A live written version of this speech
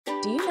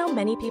Do you know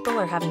many people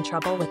are having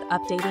trouble with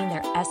updating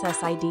their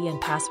SSID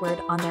and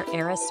password on their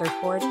Arris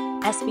SURFboard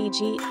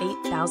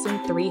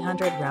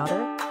SBG8300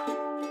 router?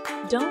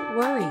 Don't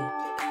worry.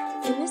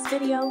 In this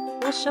video,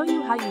 we'll show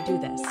you how you do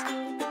this.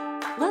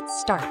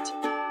 Let's start.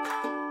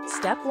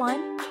 Step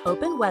 1.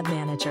 Open Web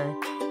Manager.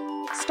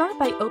 Start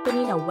by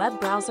opening a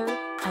web browser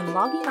and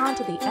logging on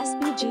to the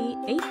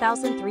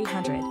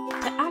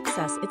SBG8300 to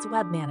access its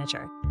web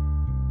manager.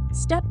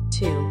 Step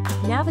 2.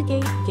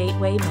 Navigate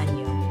Gateway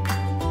menu.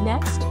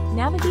 Next,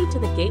 navigate to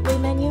the Gateway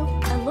menu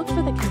and look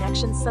for the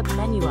connection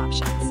submenu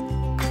options.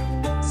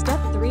 Step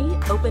 3.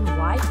 Open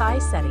Wi-Fi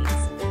settings.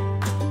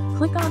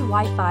 Click on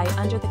Wi-Fi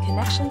under the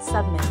connection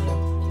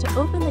submenu to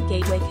open the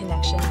Gateway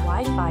connection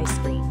Wi-Fi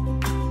screen.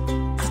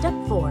 Step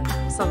 4.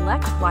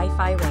 Select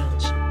Wi-Fi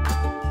range.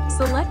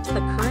 Select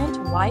the current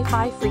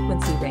Wi-Fi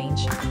frequency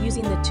range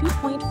using the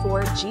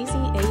 2.4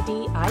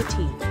 GZ-AD-IT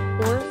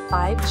or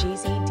 5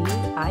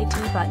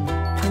 GZ-D-IT button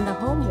in the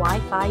Home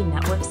Wi-Fi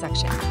Network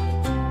section.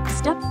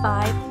 Step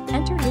 5.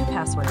 Enter new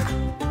password.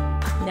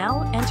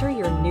 Now enter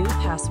your new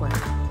password.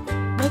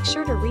 Make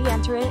sure to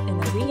re-enter it in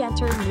the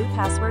Re-enter New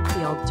Password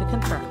field to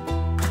confirm.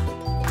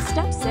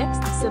 Step 6.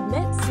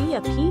 Submit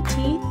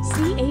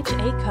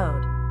CAPTCHA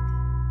code.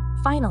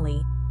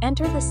 Finally,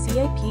 enter the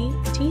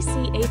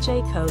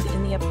CAPTCHA code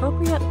in the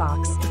appropriate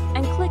box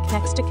and click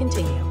Next to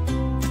continue.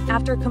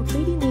 After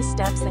completing these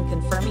steps and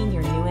confirming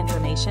your new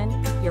information,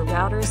 your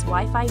router's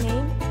Wi-Fi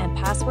name and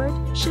password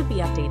should be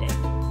updated.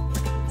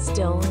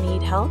 Still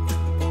need help?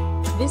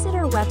 Visit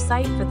our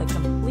website for the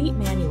complete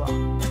manual.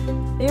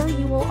 There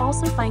you will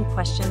also find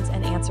questions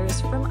and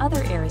answers from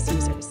other Arris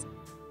users.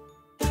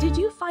 Did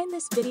you find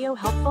this video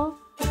helpful?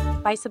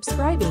 By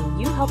subscribing,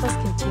 you help us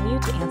continue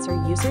to answer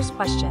users'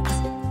 questions.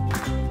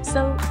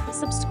 So,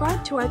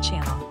 subscribe to our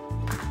channel.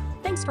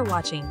 Thanks for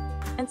watching,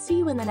 and see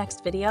you in the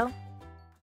next video.